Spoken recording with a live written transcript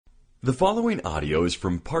The following audio is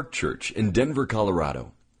from Park Church in Denver,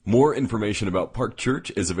 Colorado. More information about Park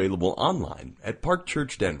Church is available online at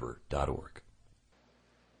parkchurchdenver.org.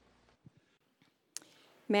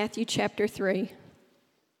 Matthew chapter 3.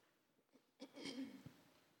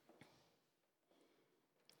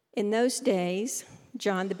 In those days,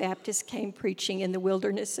 John the Baptist came preaching in the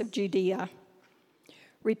wilderness of Judea.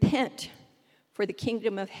 Repent, for the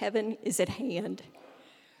kingdom of heaven is at hand.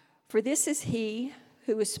 For this is he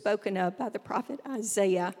who was spoken of by the prophet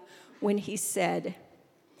Isaiah when he said,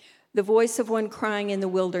 "The voice of one crying in the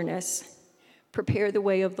wilderness, prepare the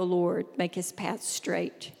way of the Lord, make his path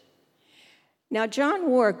straight." Now John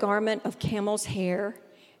wore a garment of camel's hair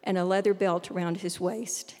and a leather belt around his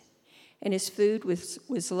waist, and his food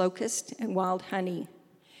was locust and wild honey.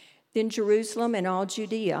 Then Jerusalem and all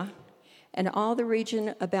Judea and all the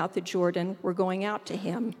region about the Jordan were going out to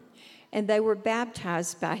him, and they were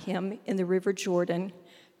baptized by him in the river Jordan,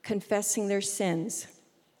 confessing their sins.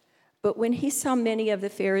 But when he saw many of the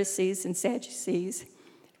Pharisees and Sadducees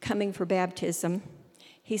coming for baptism,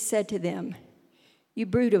 he said to them, "You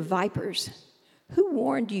brood of vipers, who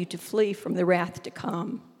warned you to flee from the wrath to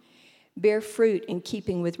come? Bear fruit in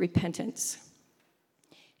keeping with repentance.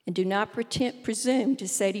 And do not presume to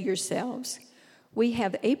say to yourselves, 'We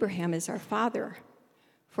have Abraham as our father.'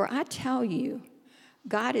 For I tell you,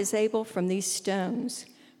 God is able from these stones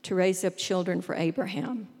to raise up children for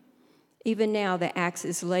Abraham. Even now the axe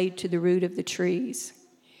is laid to the root of the trees.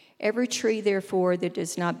 Every tree, therefore, that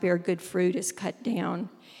does not bear good fruit is cut down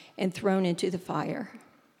and thrown into the fire.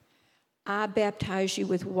 I baptize you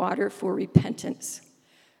with water for repentance,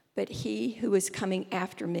 but he who is coming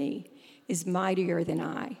after me is mightier than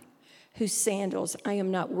I, whose sandals I am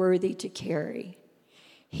not worthy to carry.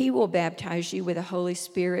 He will baptize you with the Holy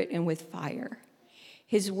Spirit and with fire.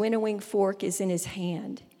 His winnowing fork is in his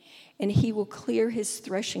hand, and he will clear his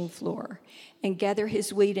threshing floor and gather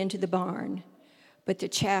his wheat into the barn, but the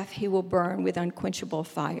chaff he will burn with unquenchable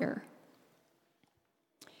fire."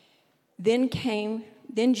 Then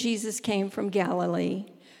Jesus came from Galilee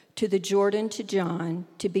to the Jordan to John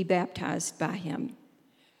to be baptized by him.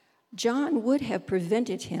 John would have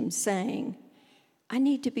prevented him, saying, "I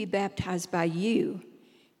need to be baptized by you,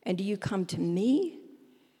 and do you come to me?"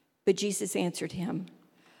 But Jesus answered him,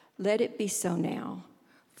 "Let it be so now,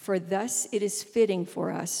 for thus it is fitting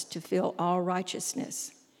for us to fulfill all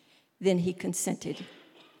righteousness." Then he consented.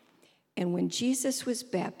 And when Jesus was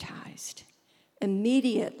baptized,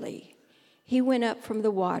 immediately he went up from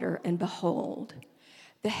the water, and behold,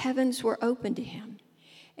 the heavens were opened to him,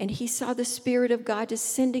 and he saw the Spirit of God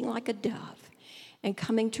descending like a dove and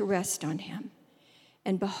coming to rest on him.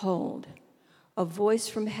 And behold, a voice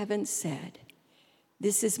from heaven said,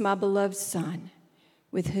 "This is my beloved Son,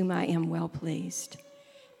 with whom I am well pleased."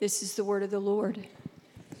 This is the word of the Lord.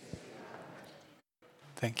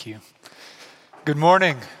 Thank you. Good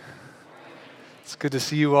morning. It's good to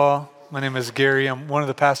see you all. My name is Gary. I'm one of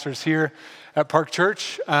the pastors here at Park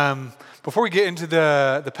Church. Before we get into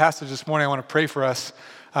the passage this morning, I want to pray for us.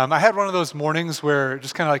 I had one of those mornings where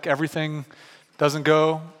just kind of like everything doesn't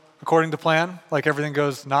go according to plan, like everything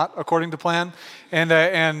goes not according to plan, and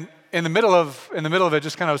in the middle of it,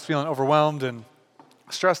 just kind of was feeling overwhelmed and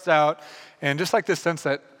stressed out, and just like this sense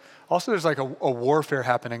that also there's like a warfare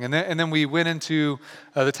happening. And then we went into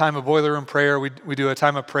the time of boiler room prayer. We do a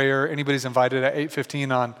time of prayer. Anybody's invited at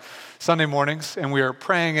 8:15 on Sunday mornings, and we are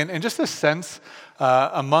praying, and just this sense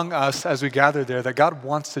among us as we gather there that God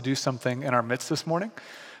wants to do something in our midst this morning.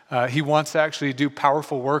 He wants to actually do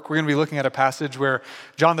powerful work. We're going to be looking at a passage where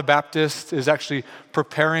John the Baptist is actually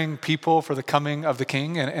preparing people for the coming of the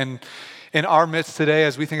King. And in our midst today,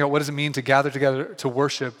 as we think about what does it mean to gather together to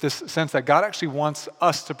worship, this sense that God actually wants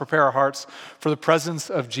us to prepare our hearts for the presence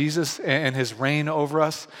of Jesus and his reign over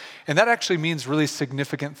us. And that actually means really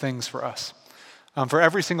significant things for us. For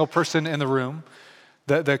every single person in the room,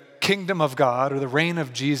 the kingdom of God or the reign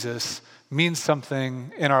of Jesus means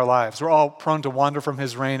something in our lives. We're all prone to wander from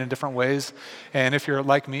his reign in different ways. And if you're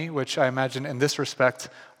like me, which I imagine in this respect,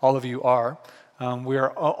 all of you are, we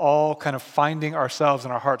are all kind of finding ourselves in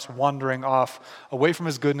our hearts wandering off away from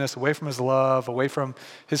his goodness, away from his love, away from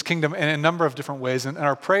his kingdom in a number of different ways. And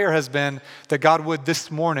our prayer has been that God would this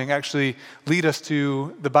morning actually lead us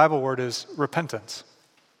to, the Bible word is repentance,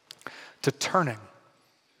 to turning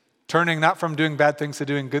not from doing bad things to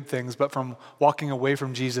doing good things, but from walking away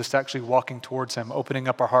from Jesus to actually walking towards him, opening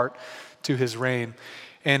up our heart to his reign.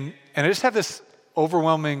 And I just have this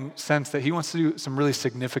overwhelming sense that he wants to do some really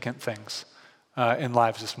significant things in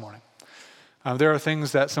lives this morning. There are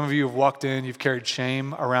things that some of you have walked in, you've carried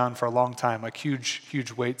shame around for a long time, like huge,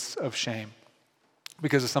 huge weights of shame.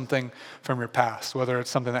 because of something from your past, whether it's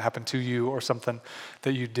something that happened to you or something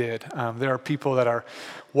that you did. There are people that are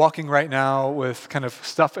walking right now with kind of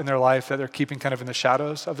stuff in their life that they're keeping kind of in the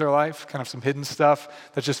shadows of their life, kind of some hidden stuff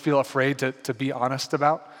that just feel afraid to be honest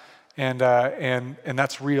about. And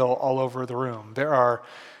that's real all over the room. There are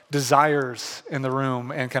desires in the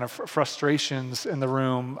room and kind of frustrations in the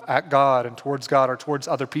room at God and towards God or towards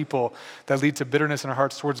other people that lead to bitterness in our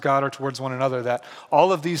hearts towards God or towards one another, that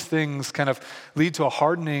all of these things kind of lead to a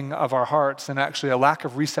hardening of our hearts and actually a lack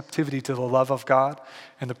of receptivity to the love of God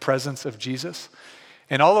and the presence of Jesus.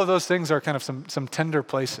 And all of those things are kind of some tender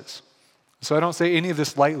places. So I don't say any of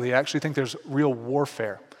this lightly. I actually think there's real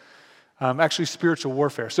warfare. Actually spiritual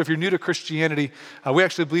warfare. So if you're new to Christianity, we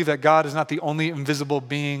actually believe that God is not the only invisible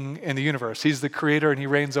being in the universe. He's the creator and he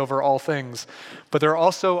reigns over all things. But there are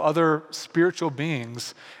also other spiritual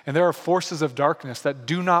beings, and there are forces of darkness that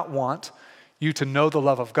do not want you to know the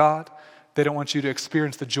love of God. They don't want you to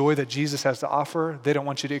experience the joy that Jesus has to offer. They don't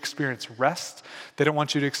want you to experience rest. They don't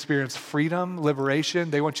want you to experience freedom,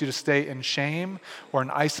 liberation. They want you to stay in shame or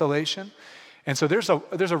in isolation. And so there's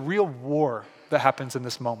a real war that happens in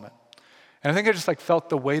this moment. And I think I just felt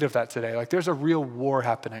the weight of that today. There's a real war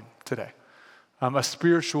happening today, a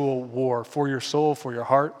spiritual war for your soul, for your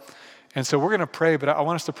heart. And so we're going to pray, but I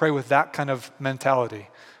want us to pray with that kind of mentality.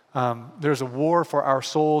 There's a war for our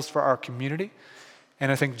souls, for our community.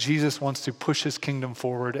 And I think Jesus wants to push his kingdom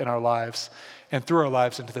forward in our lives and through our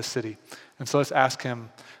lives into the city. And so let's ask him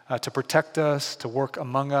to protect us, to work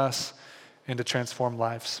among us, and to transform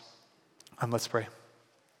lives. Let's pray.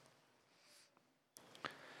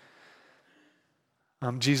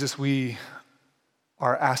 Jesus, we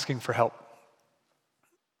are asking for help.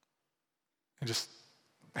 And just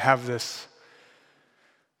have this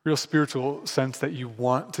real spiritual sense that you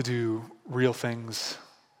want to do real things,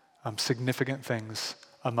 significant things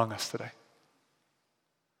among us today.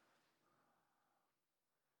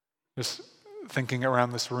 Just thinking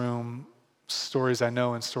around this room, stories I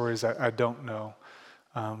know and stories I don't know,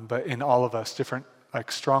 but in all of us, different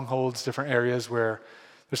strongholds, different areas where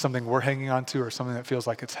there's something we're hanging on to or something that feels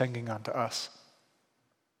like it's hanging on to us.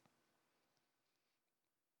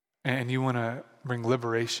 And you want to bring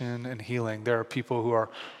liberation and healing. There are people who are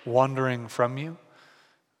wandering from you,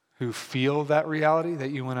 who feel that reality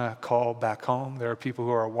that you want to call back home. There are people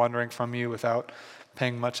who are wandering from you without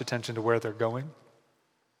paying much attention to where they're going.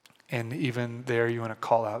 And even there, you want to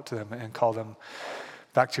call out to them and call them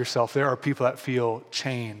back to yourself. There are people that feel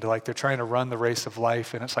chained, like they're trying to run the race of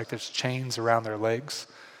life, and it's like there's chains around their legs.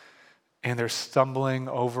 And they're stumbling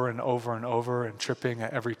over and over and over and tripping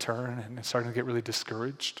at every turn and starting to get really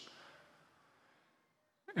discouraged.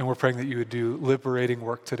 And we're praying that you would do liberating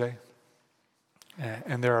work today.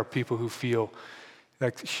 And there are people who feel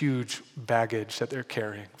like huge baggage that they're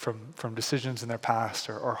carrying from decisions in their past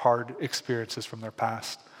or hard experiences from their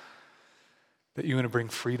past, that you want to bring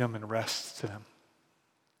freedom and rest to them.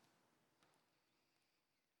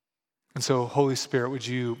 And so, Holy Spirit, would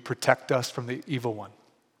you protect us from the evil one?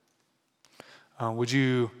 Would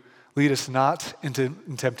you lead us not into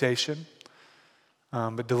temptation,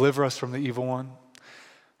 but deliver us from the evil one?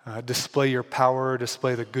 Display your power,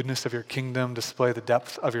 display the goodness of your kingdom, display the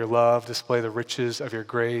depth of your love, display the riches of your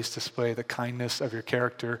grace, display the kindness of your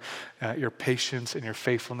character, your patience and your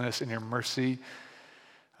faithfulness and your mercy.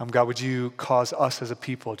 God, would you cause us as a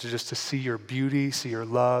people to see your beauty, see your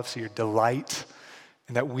love, see your delight,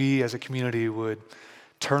 and that we as a community would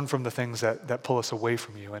turn from the things that pull us away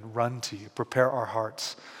from you and run to you. Prepare our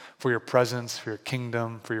hearts for your presence, for your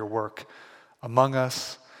kingdom, for your work among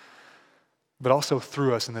us, but also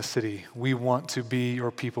through us in this city. We want to be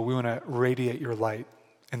your people. We want to radiate your light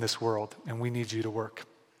in this world, and we need you to work.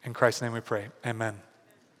 In Christ's name we pray, amen.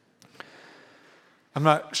 I'm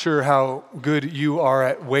not sure how good you are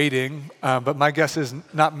at waiting, but my guess is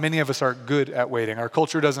not many of us are good at waiting. Our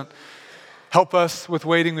culture doesn't help us with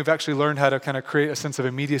waiting. We've actually learned how to kind of create a sense of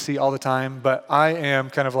immediacy all the time, but I am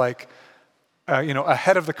kind of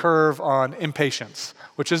ahead of the curve on impatience,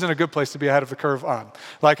 which isn't a good place to be ahead of the curve on.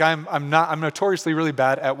 I'm notoriously really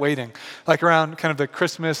bad at waiting. Around kind of the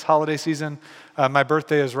Christmas holiday season, my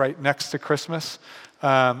birthday is right next to Christmas,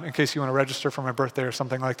 in case you want to register for my birthday or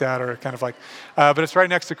something like that, or but it's right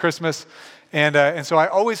next to Christmas. And so I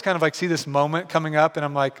always kind of see this moment coming up, and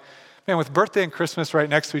I'm like, man, with birthday and Christmas right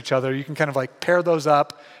next to each other, you can kind of pair those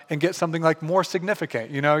up and get something more significant.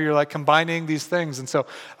 You're combining these things. And so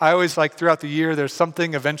I always throughout the year, there's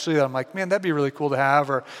something eventually that I'm like, man, that'd be really cool to have,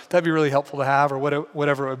 or that'd be really helpful to have, or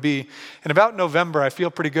whatever it would be. And about November, I feel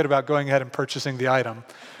pretty good about going ahead and purchasing the item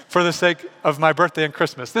for the sake of my birthday and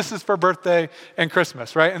Christmas. This is for birthday and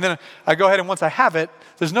Christmas, right? And then I go ahead and once I have it,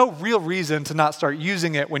 there's no real reason to not start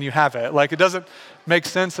using it when you have it. Like it doesn't make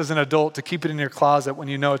sense as an adult to keep it in your closet when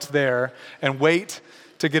you know it's there and wait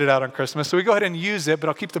to get it out on Christmas. So we go ahead and use it, but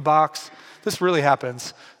I'll keep the box. This really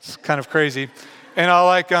happens. It's kind of crazy. And I'll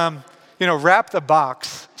wrap the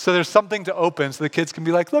box so there's something to open so the kids can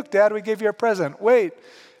be like, look, Dad, we gave you a present. Wait,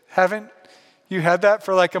 haven't you had that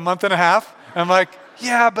for like a month and a half? And I'm like,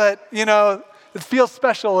 yeah, but, it feels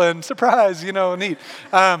special and surprise, neat.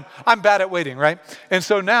 I'm bad at waiting, right? And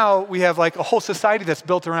so now we have like a whole society that's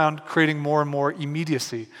built around creating more and more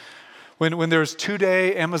immediacy. When there's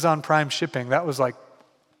 2-day Amazon Prime shipping, that was like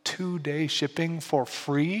 2-day shipping for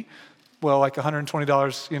free. Well, like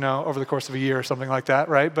 $120, over the course of a year or something like that,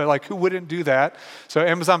 right? But like, who wouldn't do that? So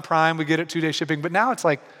Amazon Prime, we get it 2-day shipping. But now it's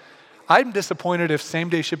like, I'm disappointed if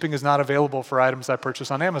same-day shipping is not available for items I purchase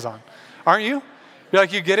on Amazon. Aren't you? You're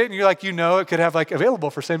like, you get it, and you're like, it could have like available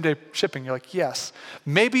for same-day shipping. You're like, yes.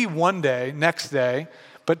 Maybe one day, next day,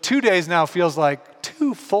 but 2 days now feels like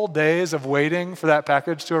 2 full days of waiting for that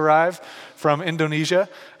package to arrive from Indonesia.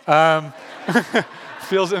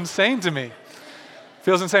 Feels insane to me.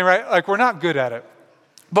 Feels insane, right? Like we're not good at it,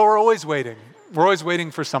 but we're always waiting. We're always waiting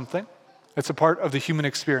for something. It's a part of the human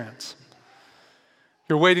experience.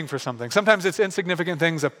 You're waiting for something. Sometimes it's insignificant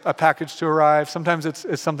things, a package to arrive. Sometimes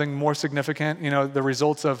it's something more significant, the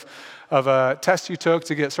results of a test you took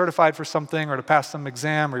to get certified for something or to pass some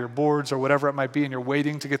exam or your boards or whatever it might be, and you're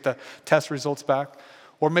waiting to get the test results back.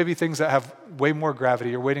 Or maybe things that have way more gravity.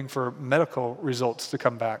 You're waiting for medical results to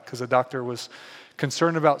come back because a doctor was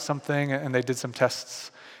concerned about something and they did some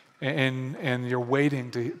tests and you're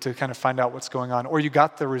waiting to kind of find out what's going on. Or you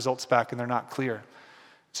got the results back and they're not clear.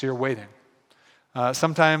 So you're waiting.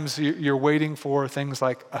 Sometimes you're waiting for things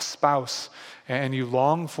like a spouse and you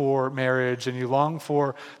long for marriage and you long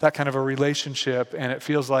for that kind of a relationship and it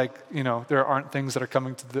feels like, there aren't things that are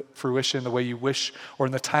coming to the fruition the way you wish or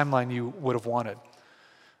in the timeline you would have wanted.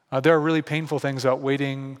 There are really painful things about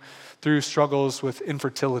waiting through struggles with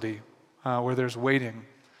infertility where there's waiting,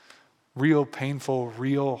 real painful,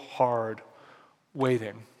 real hard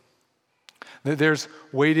waiting. There's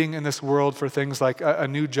waiting in this world for things like a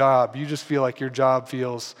new job. You just feel like your job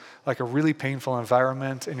feels like a really painful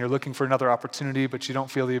environment and you're looking for another opportunity, but you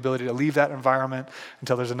don't feel the ability to leave that environment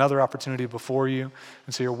until there's another opportunity before you.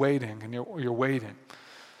 And so you're waiting and you're waiting.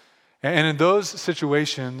 And in those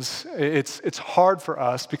situations, it's hard for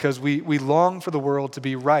us because we long for the world to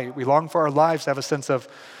be right. We long for our lives to have a sense of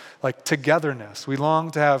like togetherness. We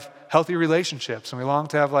long to have healthy relationships and we long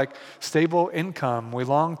to have like stable income. We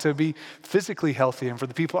long to be physically healthy and for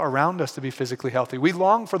the people around us to be physically healthy. We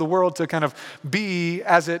long for the world to kind of be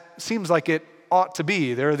as it seems like it ought to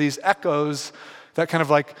be. There are these echoes that kind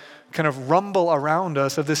of rumble around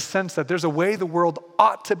us of this sense that there's a way the world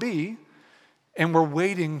ought to be and we're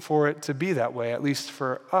waiting for it to be that way, at least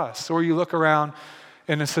for us. Or you look around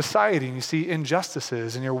in a society and you see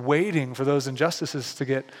injustices and you're waiting for those injustices to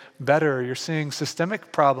get better. You're seeing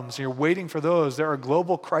systemic problems and you're waiting for those. There are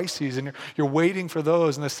global crises and you're waiting for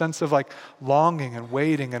those in the sense of like longing and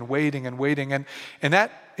waiting and waiting and waiting. And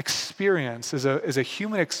that experience is a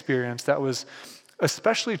human experience that was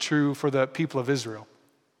especially true for the people of Israel.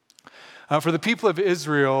 For the people of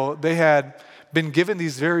Israel, they had been given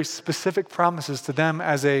these very specific promises to them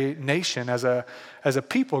as a nation, as a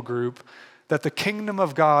people group, that the kingdom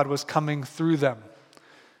of God was coming through them.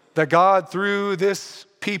 That God, through this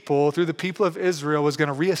people, through the people of Israel, was going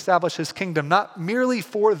to reestablish his kingdom, not merely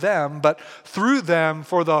for them, but through them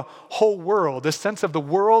for the whole world. This sense of the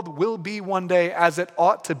world will be one day as it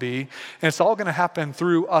ought to be, and it's all going to happen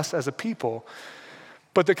through us as a people.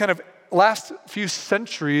 But the kind of last few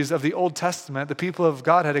centuries of the Old Testament, the people of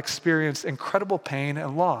God had experienced incredible pain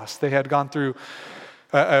and loss. They had gone through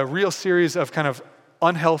a real series of kind of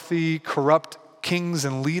unhealthy, corrupt kings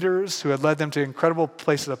and leaders who had led them to incredible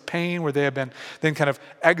places of pain where they had been then kind of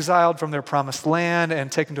exiled from their promised land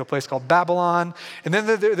and taken to a place called Babylon. And then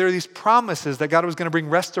there are these promises that God was going to bring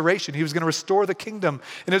restoration. He was going to restore the kingdom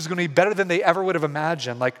and it was going to be better than they ever would have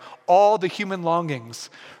imagined. Like all the human longings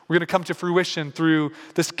were going to come to fruition through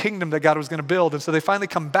this kingdom that God was going to build. And so they finally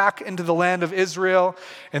come back into the land of Israel.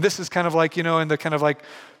 And this is kind of like, in the kind of like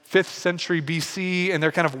 5th century BC, and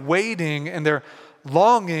they're kind of waiting and they're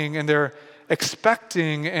longing and they're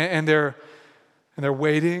expecting and they're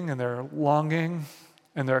waiting and they're longing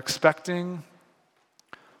and they're expecting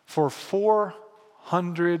for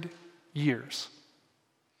 400 years.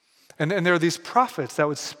 And there are these prophets that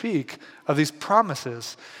would speak of these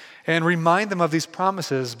promises and remind them of these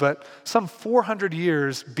promises, but some 400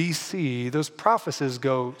 years BC, those prophecies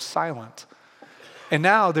go silent. And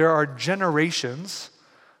now there are generations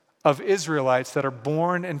of Israelites that are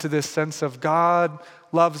born into this sense of God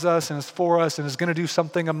loves us and is for us and is going to do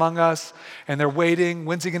something among us. And they're waiting.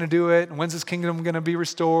 When's he going to do it? And when's his kingdom going to be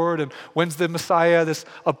restored? And when's the Messiah, this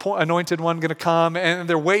anointed one, going to come? And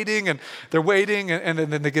they're waiting and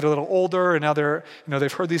then they get a little older. And now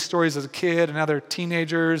they've heard these stories as a kid, and now they're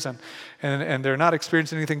teenagers, and they're not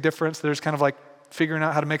experiencing anything different. So they're just kind of like figuring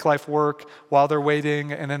out how to make life work while they're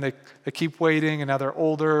waiting. And then they keep waiting, and now they're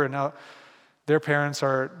older, and now their parents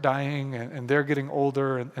are dying, and they're getting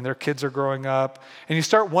older, and their kids are growing up. And you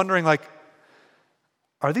start wondering, like,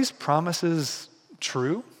 are these promises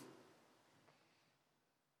true?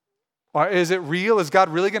 Or is it real? Is God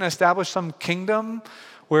really going to establish some kingdom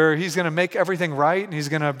where he's going to make everything right and he's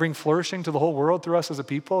going to bring flourishing to the whole world through us as a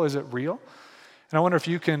people? Is it real? And I wonder if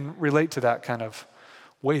you can relate to that kind of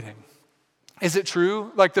waiting. Is it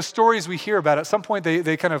true? Like the stories we hear about, at some point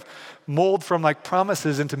they kind of mold from like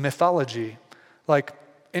promises into mythology, like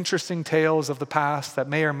interesting tales of the past that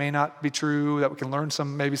may or may not be true, that we can learn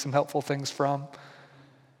maybe some helpful things from.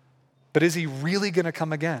 But is he really going to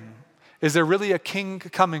come again? Is there really a king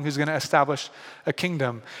coming who's going to establish a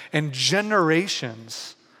kingdom? And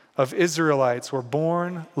generations of Israelites were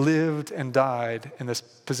born, lived, and died in this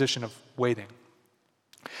position of waiting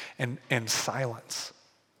and silence.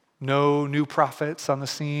 No new prophets on the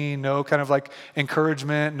scene, no kind of like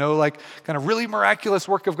encouragement, no like kind of really miraculous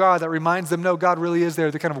work of God that reminds them, no, God really is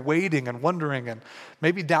there. They're kind of waiting and wondering and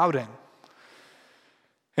maybe doubting.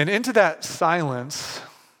 And into that silence,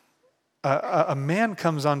 a man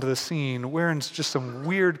comes onto the scene wearing just some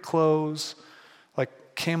weird clothes, like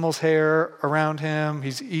camel's hair around him.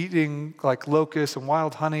 He's eating like locusts and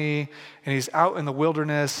wild honey, and he's out in the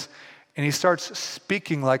wilderness, and he starts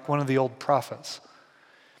speaking like one of the old prophets.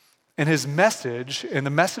 And his message, and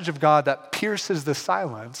the message of God that pierces the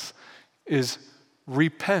silence, is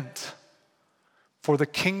repent, for the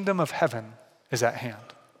kingdom of heaven is at hand.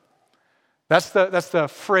 That's the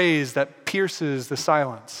phrase that pierces the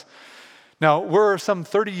silence. Now, we're some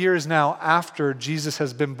 30 years now after Jesus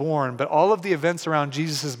has been born, but all of the events around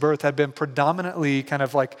Jesus' birth had been predominantly kind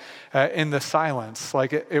of like in the silence.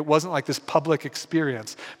 Like it wasn't like this public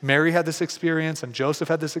experience. Mary had this experience, and Joseph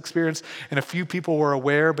had this experience, and a few people were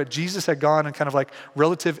aware, but Jesus had gone in kind of like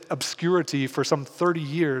relative obscurity for some 30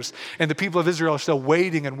 years, and the people of Israel are still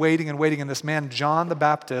waiting and waiting and waiting, and this man, John the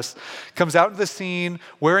Baptist, comes out into the scene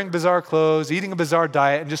wearing bizarre clothes, eating a bizarre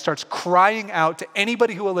diet, and just starts crying out to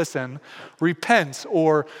anybody who will listen, repent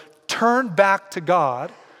or turn back to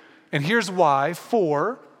God. And here's why: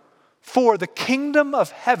 for the kingdom of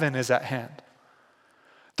heaven is at hand.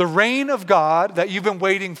 The reign of God that you've been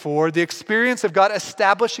waiting for, the experience of God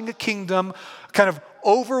establishing a kingdom kind of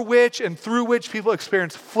over which and through which people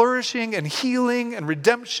experience flourishing and healing and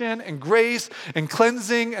redemption and grace and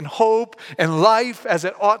cleansing and hope and life as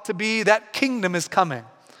it ought to be, that kingdom is coming.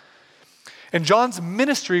 And John's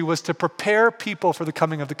ministry was to prepare people for the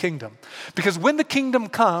coming of the kingdom. Because when the kingdom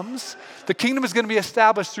comes, the kingdom is going to be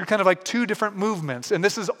established through kind of like two different movements. And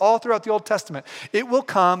this is all throughout the Old Testament. It will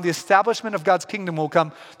come, the establishment of God's kingdom will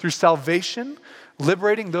come through salvation,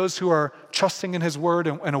 liberating those who are trusting in his word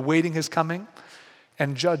and awaiting his coming,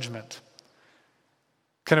 and judgment.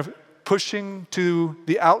 Kind of pushing to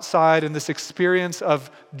the outside in this experience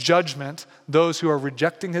of judgment those who are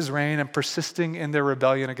rejecting his reign and persisting in their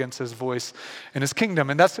rebellion against his voice and his kingdom.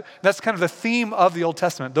 And that's kind of the theme of the Old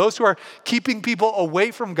Testament. Those who are keeping people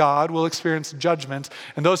away from God will experience judgment,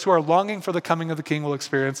 and those who are longing for the coming of the King will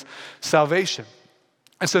experience salvation.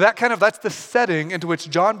 And so that's the setting into which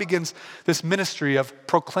John begins this ministry of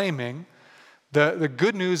proclaiming the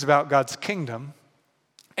good news about God's kingdom,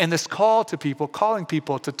 and this call to people, calling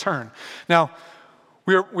people to turn. Now,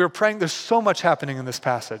 we're praying, there's so much happening in this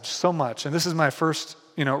passage, so much. And this is my first,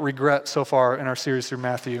 regret so far in our series through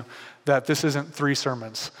Matthew, that this isn't 3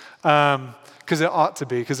 sermons. Because it ought to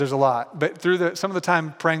be, because there's a lot. But through some of the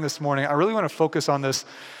time praying this morning, I really want to focus on this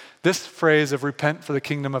phrase of repent, for the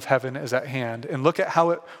kingdom of heaven is at hand, and look at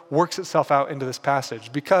how it works itself out into this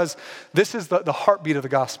passage. Because this is the heartbeat of the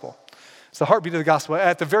gospel. It's the heartbeat of the gospel.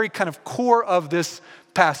 At the very kind of core of this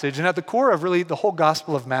passage, and at the core of really the whole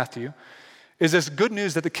gospel of Matthew, is this good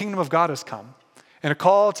news that the kingdom of God has come, and a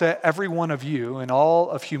call to every one of you and all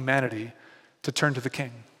of humanity to turn to the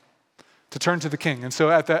King. To turn to the King. And so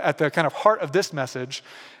at the kind of heart of this message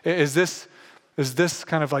is this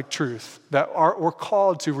kind of like truth, that we're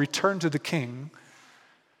called to return to the King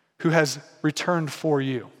who has returned for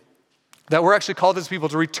you. That we're actually called as people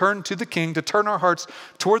to return to the King, to turn our hearts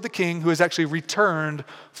toward the King who has actually returned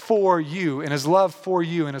for you, in his love for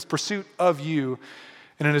you, in his pursuit of you,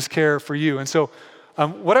 and in his care for you. And so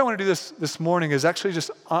What I want to do this morning is actually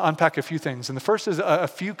just unpack a few things. And the first is a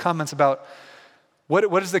few comments about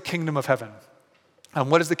what is the kingdom of heaven?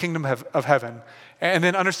 What is the kingdom of heaven? And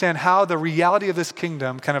then understand how the reality of this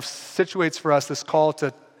kingdom kind of situates for us this call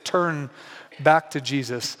to turn back to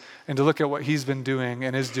Jesus and to look at what he's been doing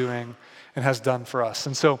and is doing and has done for us.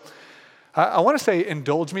 And so I want to say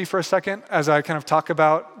indulge me for a second as I kind of talk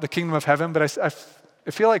about the kingdom of heaven, but I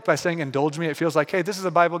feel like by saying indulge me, it feels like, hey, this is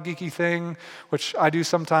a Bible geeky thing, which I do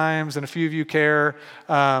sometimes, and a few of you care.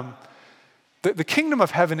 The kingdom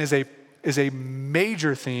of heaven is a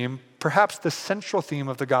major theme, perhaps the central theme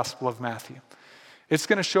of the Gospel of Matthew. It's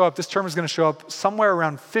going to show up, this term is going to show up somewhere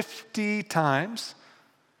around 50 times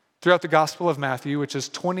throughout the Gospel of Matthew, which is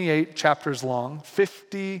 28 chapters long,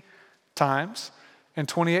 50 times in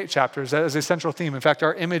 28 chapters as a central theme. In fact,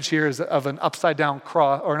 our image here is of an upside down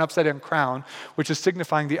cross or an upside down crown, which is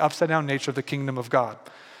signifying the upside down nature of the kingdom of God.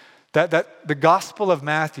 That the Gospel of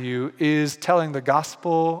Matthew is telling the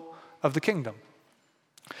gospel of the kingdom.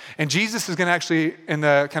 And Jesus is going to actually, in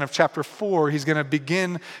the kind of chapter 4, he's going to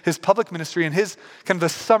begin his public ministry, and his kind of the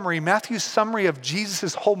summary, Matthew's summary of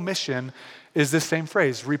Jesus' whole mission is this same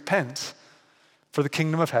phrase: repent, for the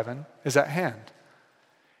kingdom of heaven is at hand.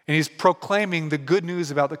 And he's proclaiming the good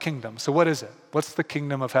news about the kingdom. So what is it? What's the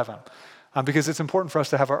kingdom of heaven? Because it's important for us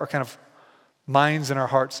to have our kind of minds and our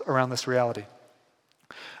hearts around this reality.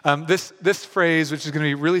 This phrase, which is going to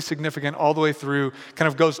be really significant all the way through, kind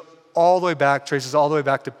of goes all the way back, traces all the way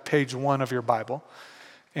back to page 1 of your Bible.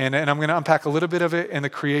 And I'm going to unpack a little bit of it in the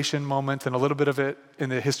creation moment and a little bit of it in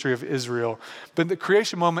the history of Israel. But the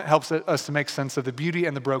creation moment helps us to make sense of the beauty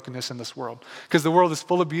and the brokenness in this world. Because the world is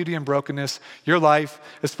full of beauty and brokenness. Your life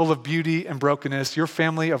is full of beauty and brokenness. Your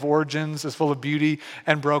family of origins is full of beauty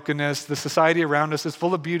and brokenness. The society around us is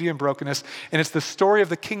full of beauty and brokenness. And it's the story of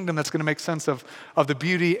the kingdom that's going to make sense of the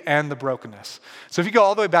beauty and the brokenness. So if you go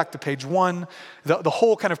all the way back to page 1, the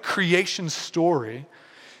whole kind of creation story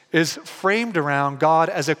is framed around God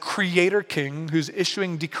as a creator king who's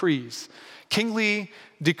issuing decrees, kingly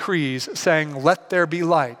decrees saying, let there be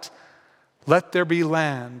light, let there be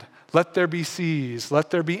land, let there be seas,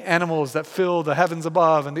 let there be animals that fill the heavens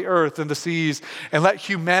above and the earth and the seas, and let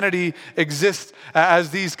humanity exist as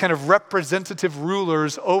these kind of representative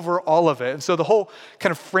rulers over all of it. And so the whole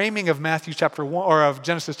kind of framing of Matthew chapter 1, or of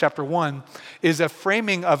Genesis chapter 1, is a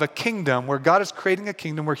framing of a kingdom where God is creating a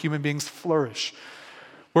kingdom where human beings flourish,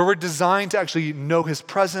 where we're designed to actually know his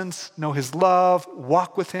presence, know his love,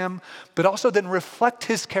 walk with him, but also then reflect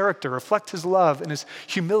his character, reflect his love and his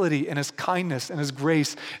humility and his kindness and his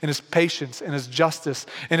grace and his patience and his justice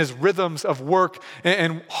and his rhythms of work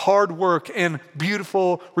and hard work and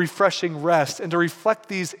beautiful, refreshing rest, and to reflect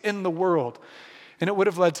these in the world. And it would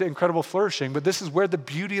have led to incredible flourishing, but this is where the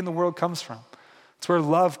beauty in the world comes from. It's where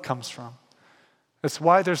love comes from. It's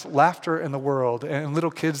why there's laughter in the world and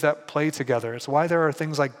little kids that play together. It's why there are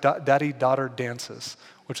things like daddy-daughter dances,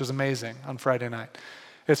 which is amazing on Friday night.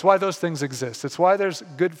 It's why those things exist. It's why there's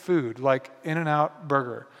good food like In-N-Out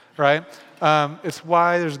Burger, right? It's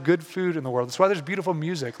why there's good food in the world. It's why there's beautiful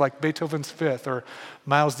music like Beethoven's Fifth or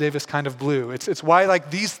Miles Davis' Kind of Blue. It's why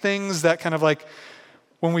like these things that kind of like,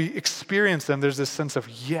 when we experience them, there's this sense of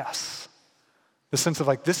yes. This sense of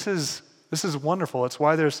like, this is wonderful. It's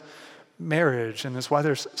why there's marriage, and it's why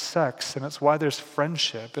there's sex, and it's why there's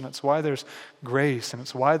friendship, and it's why there's grace, and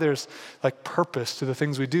it's why there's like purpose to the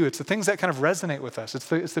things we do. It's the things that kind of resonate with us.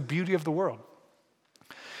 It's the beauty of the world.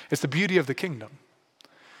 It's the beauty of the kingdom.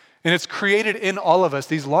 And it's created in all of us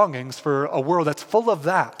these longings for a world that's full of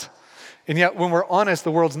that. And yet when we're honest,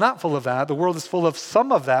 the world's not full of that. The world is full of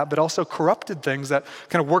some of that, but also corrupted things that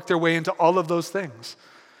kind of work their way into all of those things.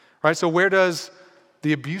 Right? So where does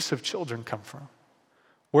the abuse of children come from?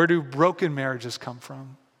 Where do broken marriages come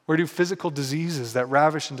from? Where do physical diseases that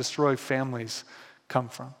ravish and destroy families come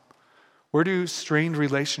from? Where do strained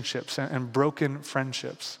relationships and broken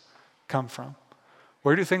friendships come from?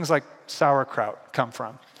 Where do things like sauerkraut come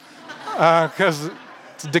from? Because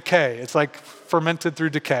it's decay. It's like fermented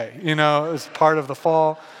through decay. You know, it's part of the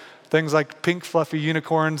fall. Things like pink fluffy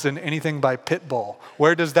unicorns and anything by Pitbull.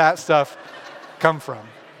 Where does that stuff come from?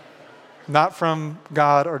 Not from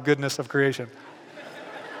God or goodness of creation.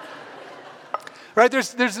 Right?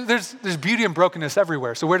 There's beauty and brokenness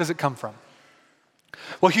everywhere. So where does it come from?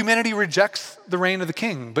 Well, humanity rejects the reign of the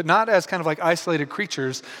king, but not as kind of like isolated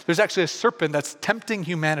creatures. There's actually a serpent that's tempting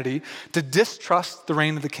humanity to distrust the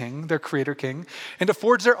reign of the king, their creator king, and to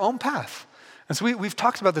forge their own path. And so we've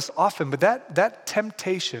talked about this often, but that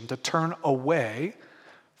temptation to turn away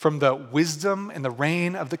from the wisdom and the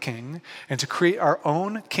reign of the king and to create our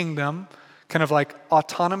own kingdom, kind of like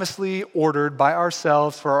autonomously ordered by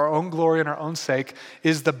ourselves for our own glory and our own sake,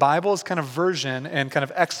 is the Bible's kind of version and kind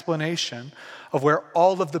of explanation of where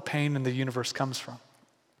all of the pain in the universe comes from,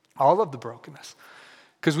 all of the brokenness.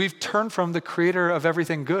 Because we've turned from the creator of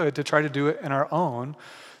everything good to try to do it in our own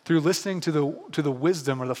through listening to the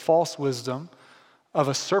wisdom or the false wisdom of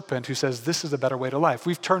a serpent who says this is a better way to life.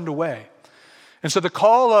 We've turned away. And so the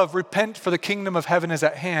call of repent for the kingdom of heaven is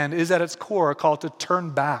at hand is at its core a call to turn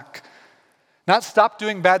back. Not stop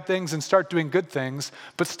doing bad things and start doing good things,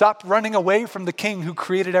 but stop running away from the king who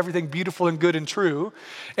created everything beautiful and good and true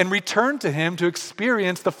and return to him to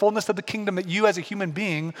experience the fullness of the kingdom that you as a human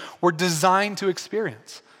being were designed to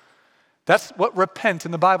experience. That's what repent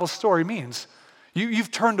in the Bible story means.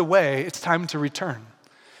 You've turned away, it's time to return.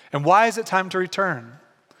 And why is it time to return?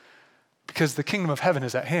 Because the kingdom of heaven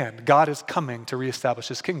is at hand. God is coming to reestablish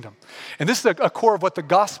his kingdom. And this is a core of what the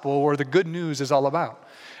gospel or the good news is all about.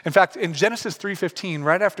 In fact, in Genesis 3:15,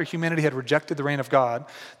 right after humanity had rejected the reign of God,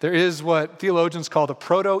 there is what theologians call the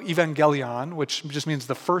proto-evangelion, which just means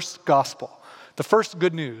the first gospel. The first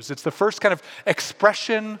good news. It's the first kind of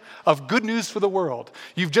expression of good news for the world.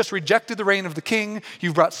 You've just rejected the reign of the king.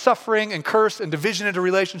 You've brought suffering and curse and division into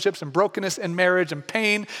relationships and brokenness in marriage and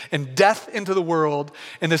pain and death into the world.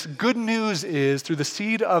 And this good news is through the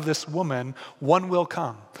seed of this woman, one will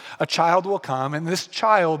come. A child will come, and this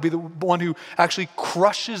child will be the one who actually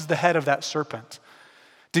crushes the head of that serpent,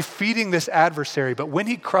 defeating this adversary. But when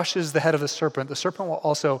he crushes the head of the serpent will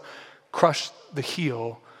also crush the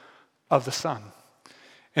heel of the Son.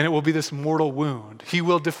 And it will be this mortal wound. He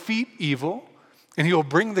will defeat evil, and he will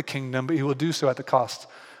bring the kingdom, but he will do so at the cost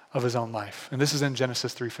of his own life. And this is in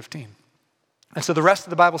Genesis 3:15. And so the rest of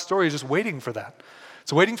the Bible story is just waiting for that.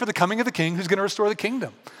 It's waiting for the coming of the king who's going to restore the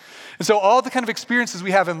kingdom. And so all the kind of experiences we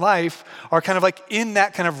have in life are kind of like in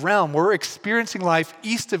that kind of realm. We're experiencing life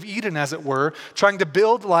east of Eden, as it were, trying to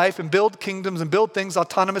build life and build kingdoms and build things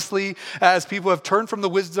autonomously as people have turned from the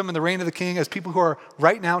wisdom and the reign of the king, as people who are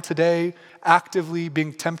right now today actively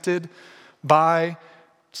being tempted by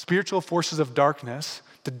spiritual forces of darkness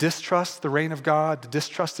to distrust the reign of God, to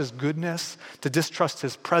distrust his goodness, to distrust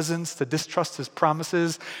his presence, to distrust his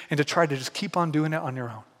promises, and to try to just keep on doing it on your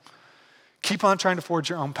own. Keep on trying to forge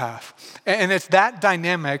your own path. And it's that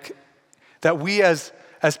dynamic that we as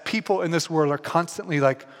people in this world are constantly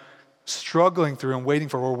like struggling through and waiting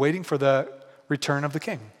for. We're waiting for the return of the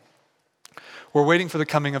king. We're waiting for the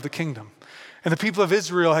coming of the kingdom. And the people of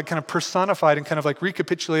Israel had kind of personified and kind of like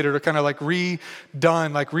recapitulated or kind of like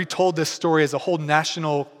redone, like retold this story as a whole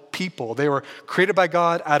national people. They were created by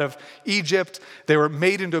God out of Egypt. They were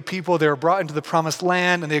made into a people. They were brought into the promised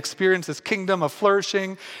land, and they experienced this kingdom of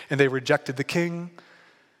flourishing, and they rejected the king.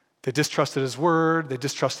 They distrusted his word. They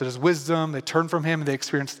distrusted his wisdom. They turned from him, and they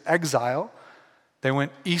experienced exile. They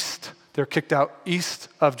went east. They were kicked out east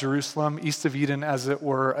of Jerusalem, east of Eden, as it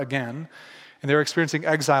were, again. And they were experiencing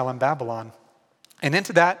exile in Babylon. And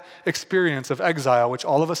into that experience of exile, which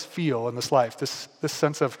all of us feel in this life, this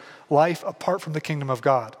sense of life apart from the kingdom of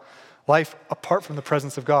God, life apart from the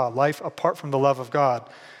presence of God, life apart from the love of God,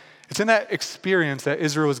 it's in that experience that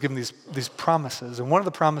Israel was given these promises. And one of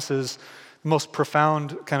the promises, the most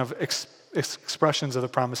profound kind of expressions of the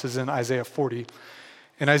promises in Isaiah 40.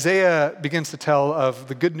 And Isaiah begins to tell of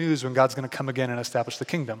the good news when God's going to come again and establish the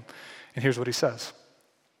kingdom. And here's what he says.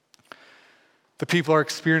 The people are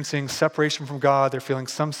experiencing separation from God. They're feeling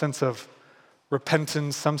some sense of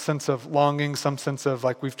repentance, some sense of longing, some sense of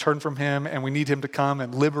like we've turned from him and we need him to come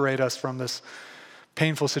and liberate us from this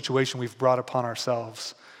painful situation we've brought upon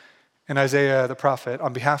ourselves. And Isaiah the prophet,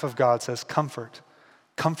 on behalf of God, says, comfort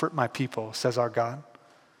my people, says our God.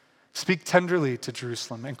 Speak tenderly to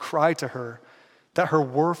Jerusalem and cry to her that her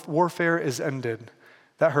warfare is ended,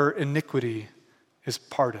 that her iniquity is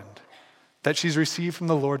pardoned, that she's received from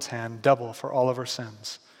the Lord's hand double for all of her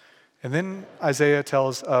sins. And then Isaiah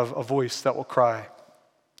tells of a voice that will cry.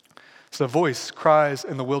 So the voice cries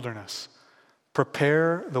in the wilderness,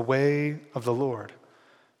 prepare the way of the Lord.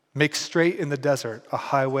 Make straight in the desert a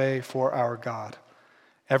highway for our God.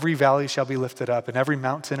 Every valley shall be lifted up, and every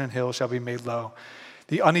mountain and hill shall be made low.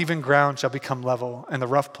 The uneven ground shall become level, and the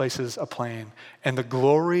rough places a plain. And the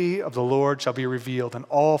glory of the Lord shall be revealed, and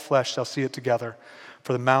all flesh shall see it together.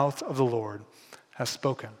 For the mouth of the Lord has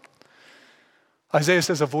spoken. Isaiah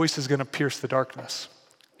says a voice is going to pierce the darkness.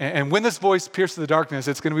 And when this voice pierces the darkness,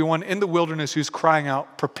 it's going to be one in the wilderness who's crying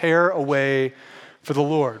out, prepare a way for the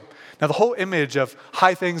Lord. Now, the whole image of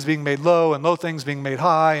high things being made low and low things being made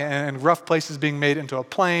high and rough places being made into a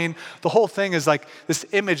plain, the whole thing is like this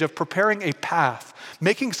image of preparing a path,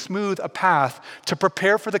 making smooth a path to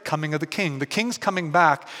prepare for the coming of the king. The king's coming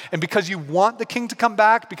back, and because you want the king to come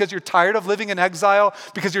back, because you're tired of living in exile,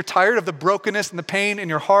 because you're tired of the brokenness and the pain in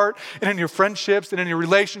your heart and in your friendships and in your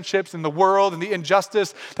relationships in the world and the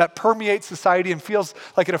injustice that permeates society and feels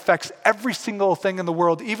like it affects every single thing in the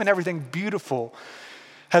world, even everything beautiful,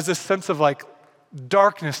 has this sense of like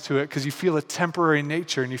darkness to it because you feel a temporary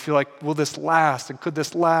nature and you feel like, will this last and could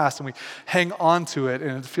this last? And we hang on to it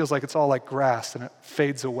and it feels like it's all like grass and it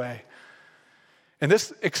fades away. And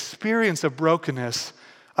this experience of brokenness,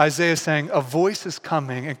 Isaiah is saying a voice is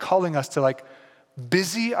coming and calling us to like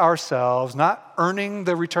busy ourselves, not earning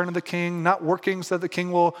the return of the king, not working so that the king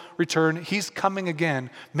will return. He's coming again.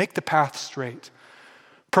 Make the path straight.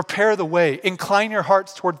 Prepare the way. Incline your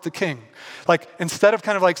hearts towards the king. Like instead of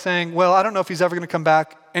kind of like saying, well, I don't know if he's ever going to come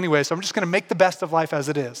back anyway, so I'm just going to make the best of life as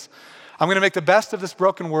it is. I'm going to make the best of this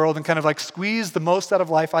broken world and kind of like squeeze the most out of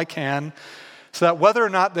life I can so that whether or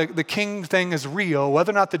not the king thing is real,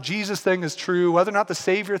 whether or not the Jesus thing is true, whether or not the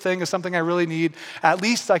Savior thing is something I really need, at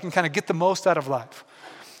least I can kind of get the most out of life.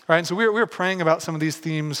 Right? And so we were praying about some of these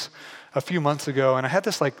themes a few months ago, and I had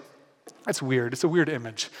this like, it's weird. It's a weird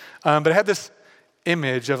image. But I had this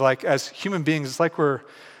image of like, as human beings, it's like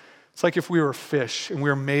if we were fish and we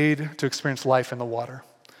were made to experience life in the water.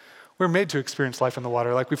 We're made to experience life in the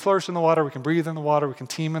water. Like we flourish in the water, we can breathe in the water, we can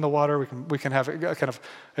teem in the water, we can have a kind of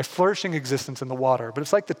a flourishing existence in the water. But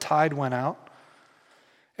it's like the tide went out.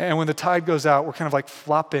 And when the tide goes out, we're kind of like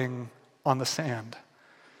flopping on the sand.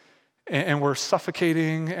 And we're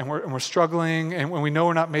suffocating and we're struggling. And when we know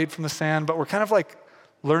we're not made from the sand, but we're kind of like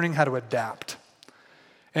learning how to adapt.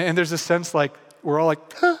 And there's this sense like, we're all like,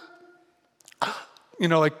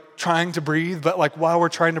 like trying to breathe, but like while we're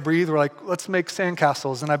trying to breathe, we're like, let's make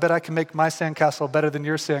sandcastles, and I bet I can make my sandcastle better than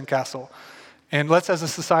your sandcastle. And let's, as a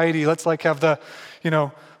society, let's like have the,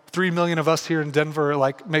 3 million of us here in Denver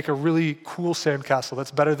like make a really cool sandcastle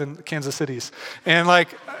that's better than Kansas City's. And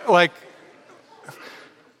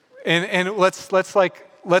and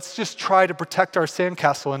let's just try to protect our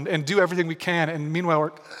sandcastle and do everything we can. And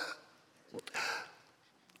meanwhile,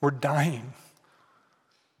 we're dying.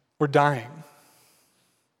 We're dying.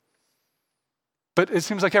 But it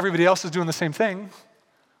seems like everybody else is doing the same thing.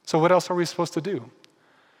 So what else are we supposed to do?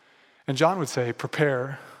 And John would say,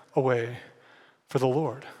 prepare a way for the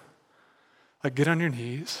Lord. Like get on your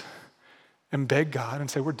knees and beg God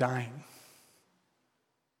and say, we're dying.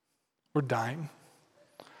 We're dying.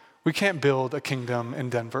 We can't build a kingdom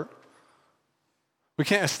in Denver. We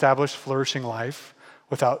can't establish flourishing life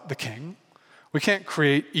without the king. We can't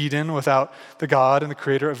create Eden without the God and the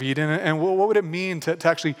creator of Eden. And what would it mean to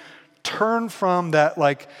actually turn from that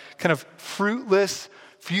like kind of fruitless,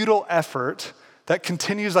 futile effort that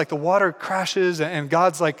continues, like the water crashes and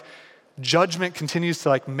God's like judgment continues to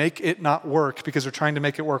like make it not work because we're trying to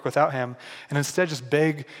make it work without him, and instead just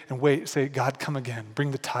beg and wait, say, God, come again,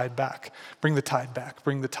 bring the tide back, bring the tide back,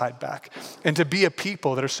 bring the tide back. And to be a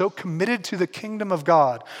people that are so committed to the kingdom of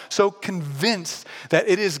God, so convinced that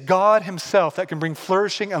it is God himself that can bring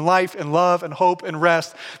flourishing and life and love and hope and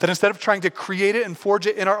rest, that instead of trying to create it and forge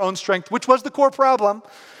it in our own strength, which was the core problem,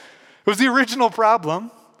 it was the original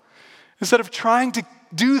problem, instead of trying to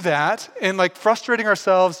do that and like frustrating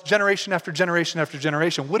ourselves generation after generation after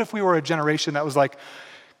generation, what if we were a generation that was like,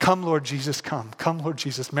 come Lord Jesus, come Lord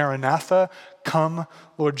Jesus, Maranatha, come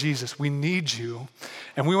Lord Jesus, we need you.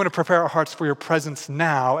 And we want to prepare our hearts for your presence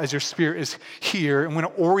now as your Spirit is here, and we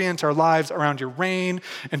want to orient our lives around your reign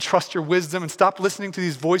and trust your wisdom and stop listening to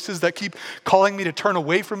these voices that keep calling me to turn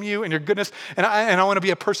away from you and your goodness. And I want to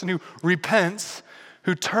be a person who repents,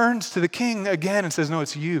 who turns to the King again and says, no,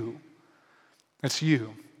 it's you. It's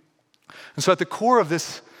you. And so at the core of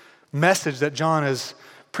this message that John is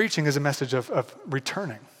preaching is a message of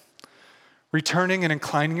returning. Returning and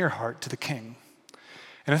inclining your heart to the King.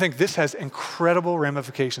 And I think this has incredible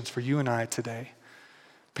ramifications for you and I today,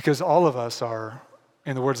 because all of us are,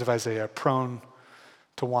 in the words of Isaiah, prone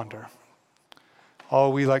to wander.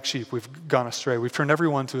 All we like sheep, we've gone astray. We've turned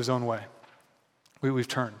everyone to his own way. We've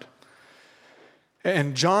turned.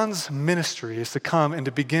 And John's ministry is to come and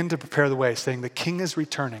to begin to prepare the way, saying the King is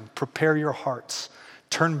returning. Prepare your hearts.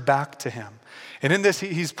 Turn back to him. And in this,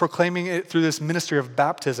 he's proclaiming it through this ministry of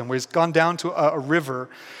baptism, where he's gone down to a river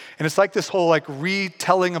And it's like this whole like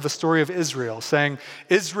retelling of the story of Israel, saying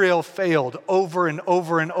Israel failed over and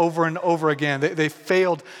over and over and over again. They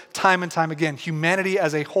failed time and time again. Humanity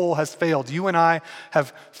as a whole has failed. You and I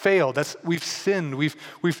have failed. We've sinned.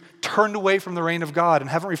 We've turned away from the reign of God and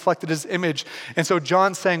haven't reflected his image. And so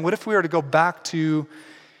John's saying, what if we were to go back to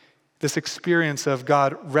this experience of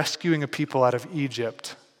God rescuing a people out of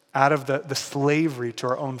Egypt, out of the slavery to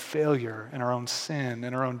our own failure and our own sin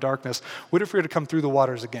and our own darkness? What if we were to come through the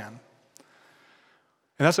waters again?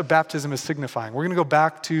 And that's what baptism is signifying. We're going to go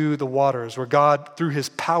back to the waters where God, through his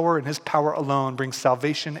power and his power alone, brings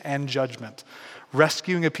salvation and judgment,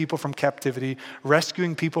 rescuing a people from captivity,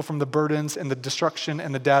 rescuing people from the burdens and the destruction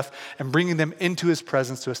and the death, and bringing them into his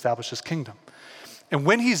presence to establish his kingdom. And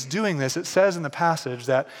when he's doing this, it says in the passage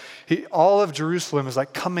that all of Jerusalem is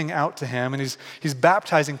like coming out to him, and he's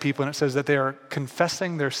baptizing people, and it says that they are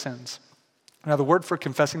confessing their sins. Now, the word for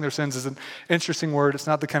confessing their sins is an interesting word. It's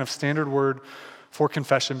not the kind of standard word for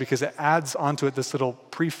confession because it adds onto it this little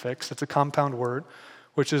prefix. It's a compound word,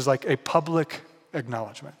 which is like a public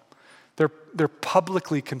acknowledgement. They're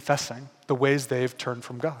publicly confessing the ways they've turned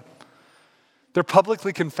from God. They're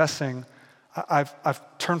publicly confessing,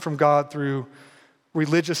 I've turned from God through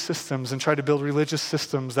religious systems and try to build religious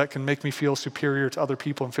systems that can make me feel superior to other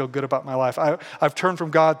people and feel good about my life. I've turned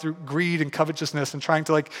from God through greed and covetousness and trying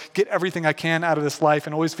to like get everything I can out of this life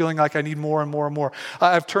and always feeling like I need more and more and more.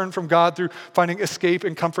 I've turned from God through finding escape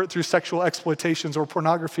and comfort through sexual exploitations or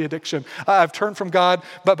pornography addiction. I've turned from God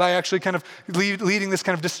but by actually kind of leading this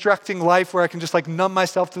kind of distracting life where I can just like numb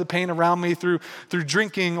myself to the pain around me through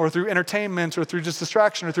drinking or through entertainment or through just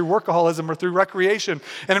distraction or through workaholism or through recreation.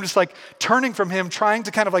 And I'm just like turning from him, trying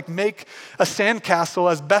to kind of like make a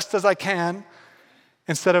sandcastle as best as I can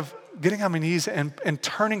instead of getting on my knees and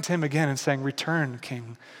turning to him again and saying, return,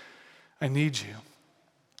 King, I need you.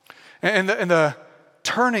 And the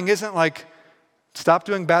turning isn't like stop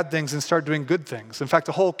doing bad things and start doing good things. In fact,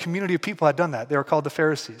 a whole community of people had done that. They were called the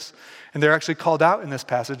Pharisees. And they're actually called out in this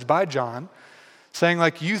passage by John saying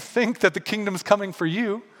like, you think that the kingdom's coming for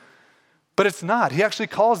you, but it's not. He actually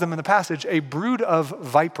calls them in the passage a brood of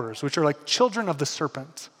vipers, which are like children of the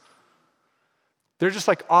serpent. They're just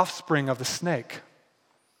like offspring of the snake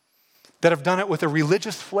that have done it with a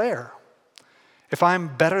religious flair. If I'm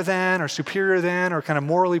better than or superior than or kind of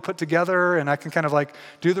morally put together and I can kind of like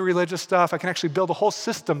do the religious stuff, I can actually build a whole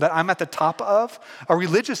system that I'm at the top of, a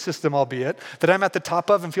religious system albeit, that I'm at the top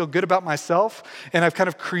of and feel good about myself. And I've kind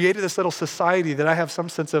of created this little society that I have some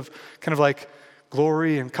sense of kind of like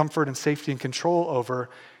glory and comfort and safety and control over.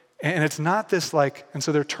 And it's not this like, and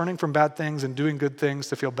so they're turning from bad things and doing good things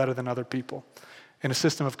to feel better than other people in a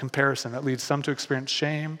system of comparison that leads some to experience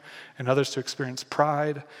shame and others to experience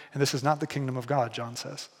pride. And this is not the kingdom of God, John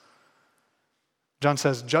says. John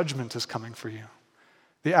says judgment is coming for you.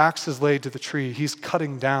 The axe is laid to the tree. He's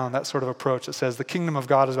cutting down that sort of approach that says the kingdom of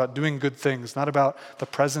God is about doing good things, not about the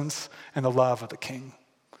presence and the love of the king.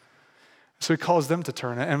 So he calls them to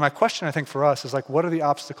turn. And my question, I think, for us is like, what are the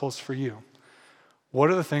obstacles for you? What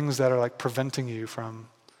are the things that are like preventing you from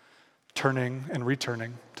turning and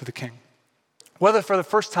returning to the king? Whether for the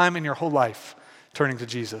first time in your whole life, turning to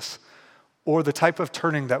Jesus, or the type of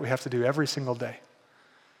turning that we have to do every single day.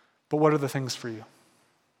 But what are the things for you?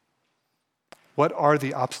 What are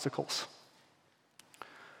the obstacles?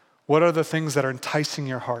 What are the things that are enticing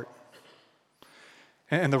your heart?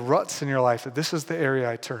 And the ruts in your life, that this is the area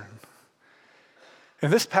I turn. In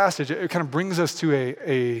this passage, it kind of brings us to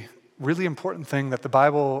a really important thing that the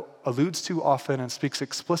Bible alludes to often and speaks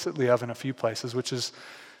explicitly of in a few places, which is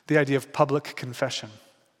the idea of public confession.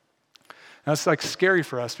 Now, it's like scary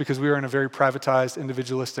for us because we are in a very privatized,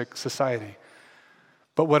 individualistic society.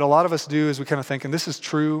 But what a lot of us do is we kind of think, and this is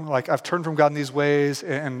true, like I've turned from God in these ways,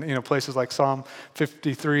 and places like Psalm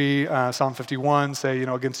 53, Psalm 51 say,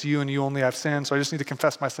 against you and you only I've sinned, so I just need to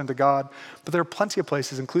confess my sin to God. But there are plenty of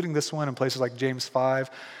places, including this one and places like James 5,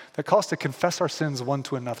 that call us to confess our sins one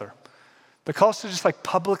to another. That call us to just like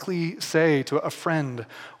publicly say to a friend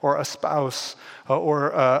or a spouse or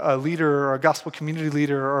a leader or a gospel community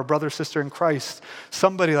leader or a brother or sister in Christ,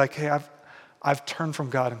 somebody like, hey, I've turned from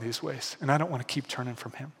God in these ways, and I don't want to keep turning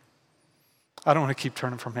from him. I don't want to keep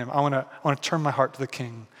turning from him. I want to turn my heart to the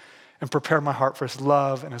King and prepare my heart for his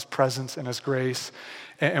love and his presence and his grace.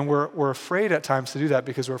 And we're afraid at times to do that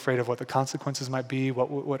because we're afraid of what the consequences might be, what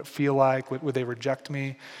would it feel like, would they reject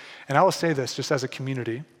me? And I will say this just as a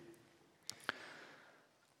community,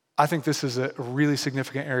 I think this is a really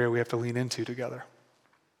significant area we have to lean into together.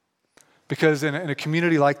 Because in a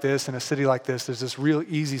community like this, in a city like this, there's this real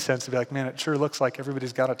easy sense to be like, man, it sure looks like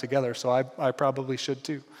everybody's got it together, so I probably should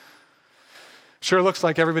too. Sure looks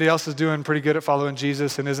like everybody else is doing pretty good at following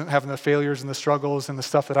Jesus and isn't having the failures and the struggles and the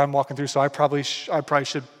stuff that I'm walking through, so I probably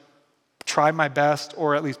should try my best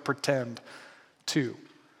or at least pretend to.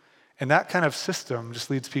 And that kind of system just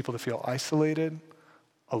leads people to feel isolated,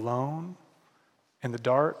 alone, in the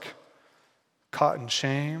dark, caught in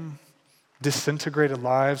shame, disintegrated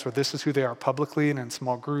lives where this is who they are publicly and in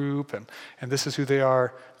small group, and this is who they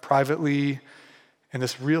are privately, and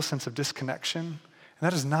this real sense of disconnection. And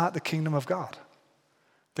that is not the kingdom of God.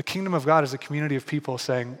 The kingdom of God is a community of people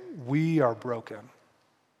saying, we are broken.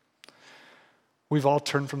 We've all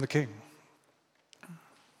turned from the king.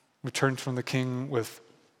 We've turned from the king with,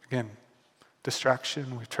 again,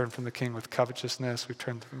 distraction. We've turned from the king with covetousness. We've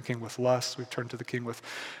turned from the king with lust. We've turned to the king with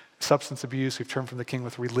substance abuse. We've turned from the king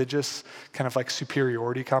with religious kind of like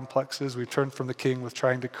superiority complexes. We've turned from the king with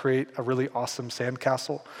trying to create a really awesome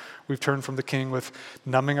sandcastle. We've turned from the king with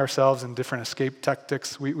numbing ourselves in different escape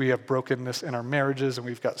tactics. We have brokenness in our marriages, and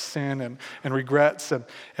we've got sin and regrets. And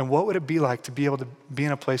what would it be like to be able to be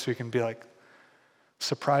in a place where you can be like,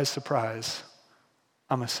 surprise, surprise,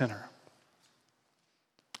 I'm a sinner.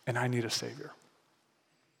 And I need a Savior.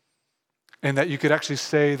 And that you could actually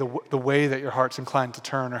say the way that your heart's inclined to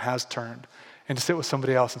turn or has turned, and to sit with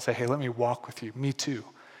somebody else and say, hey, let me walk with you, me too.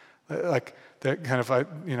 Like that kind of, I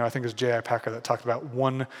think it was J.I. Packer that talked about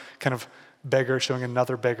one kind of beggar showing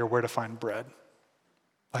another beggar where to find bread.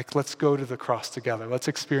 Like, let's go to the cross together. Let's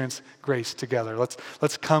experience grace together.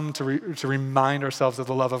 Let's come to remind ourselves of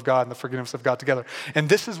the love of God and the forgiveness of God together. And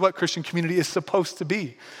this is what Christian community is supposed to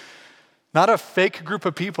be. Not a fake group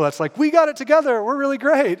of people that's like, we got it together, we're really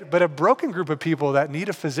great, but a broken group of people that need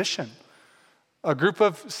a physician. A group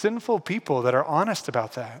of sinful people that are honest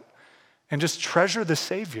about that and just treasure the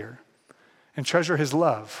Savior and treasure his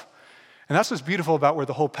love. And that's what's beautiful about where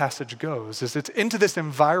the whole passage goes, is it's into this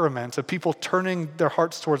environment of people turning their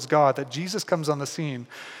hearts towards God that Jesus comes on the scene,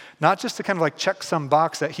 not just to kind of like check some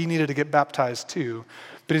box that he needed to get baptized to,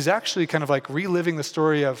 but he's actually kind of like reliving the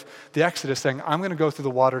story of the Exodus, saying, I'm going to go through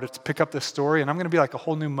the water to pick up this story, and I'm going to be like a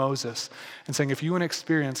whole new Moses, and saying, if you want to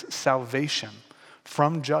experience salvation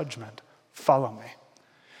from judgment, follow me.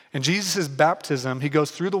 In Jesus' baptism, he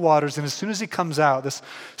goes through the waters, and as soon as he comes out, this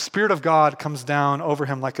Spirit of God comes down over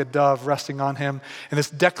him like a dove resting on him, and this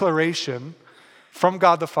declaration from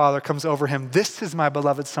God the Father comes over him, this is my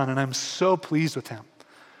beloved Son, and I'm so pleased with him.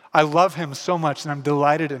 I love him so much, and I'm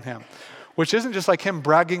delighted in him. Which isn't just like him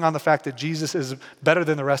bragging on the fact that Jesus is better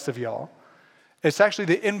than the rest of y'all. It's actually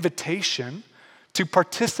the invitation to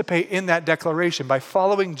participate in that declaration. By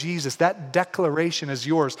following Jesus, that declaration is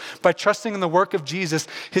yours. By trusting in the work of Jesus,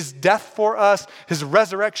 his death for us, his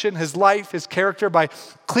resurrection, his life, his character, by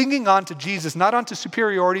clinging on to Jesus, not onto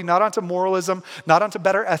superiority, not onto moralism, not onto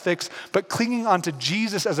better ethics, but clinging on to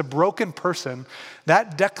Jesus as a broken person,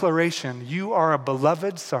 that declaration, you are a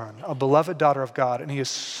beloved son, a beloved daughter of God, and he is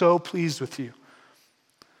so pleased with you.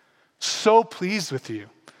 So pleased with you.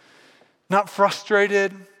 Not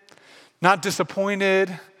frustrated, not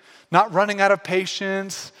disappointed, not running out of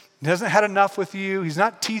patience. He hasn't had enough with you. He's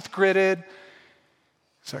not teeth gritted.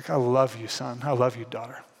 He's like, I love you, son. I love you,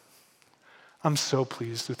 daughter. I'm so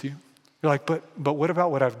pleased with you. You're like, but what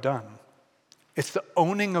about what I've done? It's the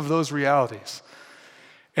owning of those realities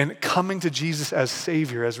and coming to Jesus as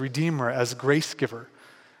Savior, as Redeemer, as grace giver.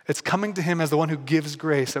 It's coming to him as the one who gives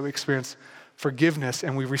grace that we experience forgiveness,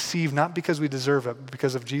 and we receive not because we deserve it, but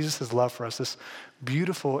because of Jesus' love for us, this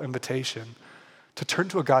beautiful invitation to turn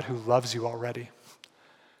to a God who loves you already.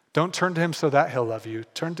 Don't turn to him so that he'll love you.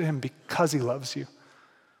 Turn to him because he loves you.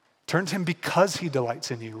 Turn to him because he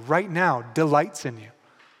delights in you. Right now, delights in you.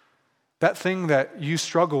 That thing that you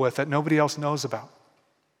struggle with that nobody else knows about,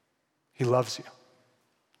 he loves you.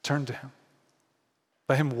 Turn to him.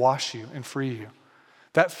 Let him wash you and free you.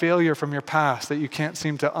 That failure from your past that you can't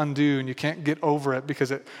seem to undo and you can't get over it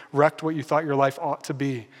because it wrecked what you thought your life ought to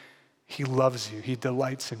be. He loves you. He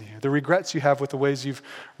delights in you. The regrets you have with the ways you've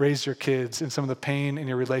raised your kids and some of the pain in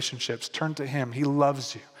your relationships, turn to him. He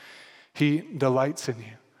loves you. He delights in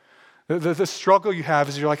you. The struggle you have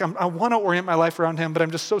is you're like, I want to orient my life around him, but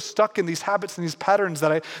I'm just so stuck in these habits and these patterns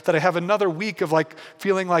that I have another week of like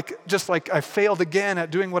feeling like just like I failed again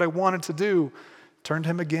at doing what I wanted to do. Turn to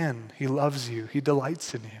him again. He loves you. He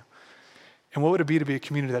delights in you. And what would it be to be a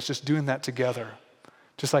community that's just doing that together?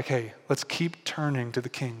 Just like, hey, let's keep turning to the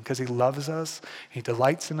King because he loves us. He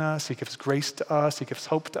delights in us. He gives grace to us. He gives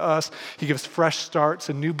hope to us. He gives fresh starts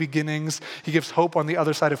and new beginnings. He gives hope on the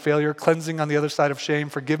other side of failure, cleansing on the other side of shame,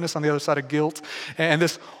 forgiveness on the other side of guilt. And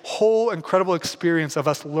this whole incredible experience of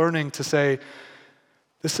us learning to say,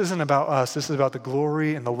 this isn't about us. This is about the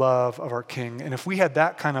glory and the love of our King. And if we had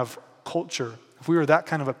that kind of culture, if we were that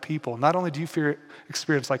kind of a people, not only do you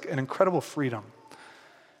experience like an incredible freedom,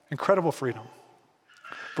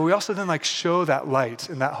 but we also then like show that light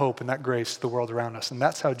and that hope and that grace to the world around us. And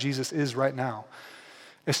that's how Jesus is right now,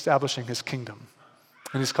 establishing his kingdom.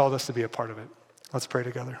 And he's called us to be a part of it. Let's pray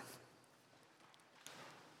together.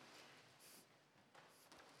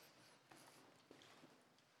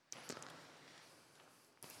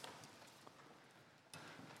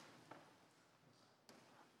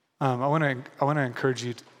 I want to encourage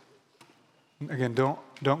you, again, don't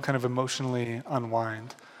kind of emotionally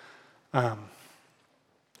unwind.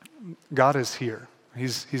 God is here.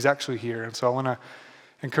 He's actually here. And so I want to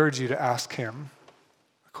encourage you to ask him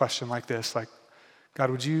a question like this, like,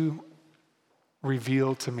 God, would you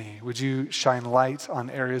reveal to me, would you shine light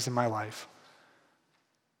on areas in my life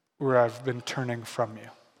where I've been turning from you?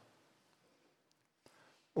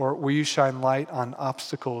 Or will you shine light on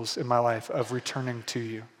obstacles in my life of returning to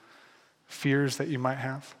you? Fears that you might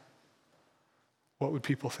have? What would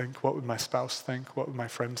people think? What would my spouse think? What would my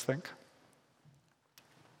friends think?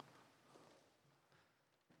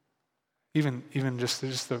 Even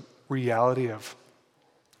just the reality of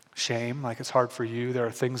shame, like it's hard for you. There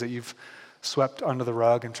are things that you've swept under the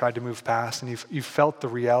rug and tried to move past, and you've felt the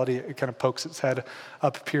reality. It kind of pokes its head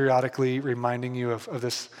up periodically, reminding you of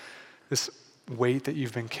this weight that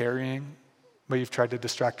you've been carrying, but you've tried to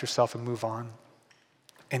distract yourself and move on.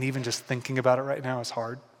 And even just thinking about it right now is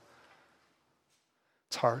hard.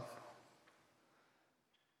 It's hard.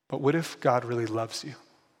 But what if God really loves you?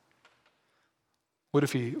 What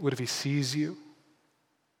if he sees you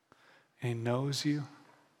and he knows you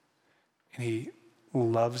and he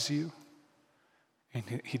loves you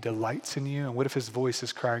and he delights in you? And what if his voice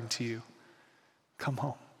is crying to you, come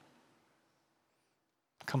home.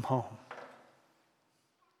 Come home.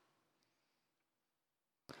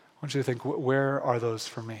 I want you to think, where are those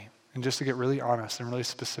for me? And just to get really honest and really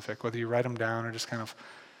specific, whether you write them down or just kind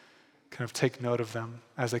of take note of them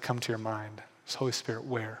as they come to your mind. Just, Holy Spirit,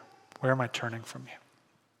 where am I turning from you?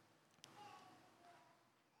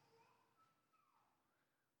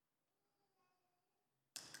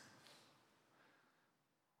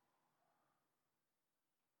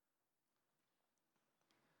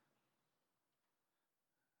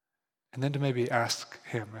 And then to maybe ask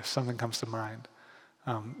him if something comes to mind.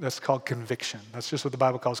 That's called conviction. That's just what the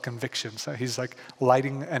Bible calls conviction. So he's like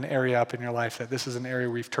lighting an area up in your life that this is an area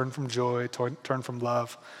where you've turned from joy, turned from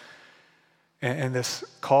love. And this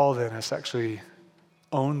call then is to actually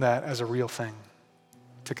own that as a real thing,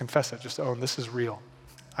 to confess it, just to own this is real.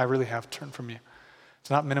 I really have turned from you. It's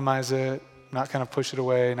not minimize it, not kind of push it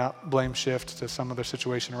away, not blame shift to some other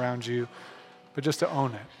situation around you, but just to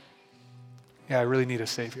own it. Yeah, I really need a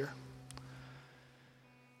Savior.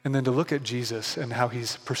 And then to look at Jesus and how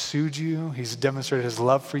he's pursued you, he's demonstrated his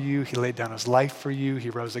love for you, he laid down his life for you, he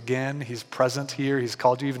rose again, he's present here, he's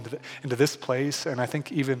called you even into this place. And I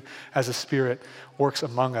think even as the Spirit works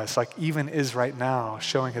among us, like even is right now,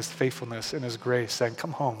 showing his faithfulness and his grace, saying,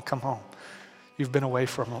 come home, come home. You've been away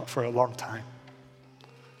for a long time.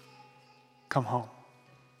 Come home.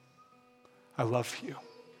 I love you.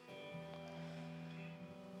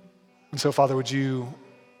 And so, Father, would you,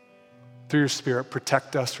 through your Spirit,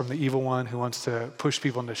 protect us from the evil one who wants to push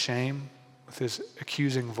people into shame with his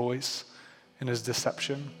accusing voice and his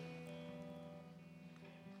deception.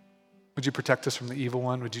 Would you protect us from the evil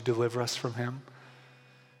one? Would you deliver us from him?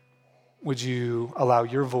 Would you allow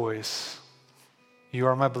your voice? You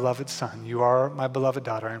are my beloved son. You are my beloved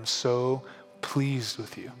daughter. I am so pleased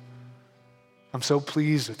with you. I'm so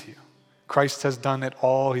pleased with you. Christ has done it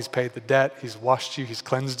all. He's paid the debt. He's washed you. He's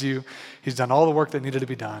cleansed you. He's done all the work that needed to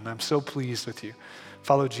be done. I'm so pleased with you.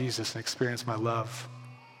 Follow Jesus and experience my love.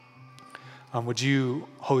 Would you,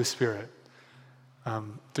 Holy Spirit,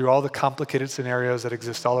 through all the complicated scenarios that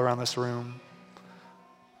exist all around this room,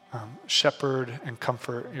 shepherd and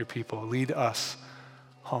comfort your people. Lead us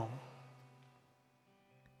home.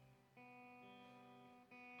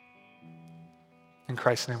 In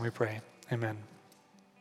Christ's name we pray. Amen.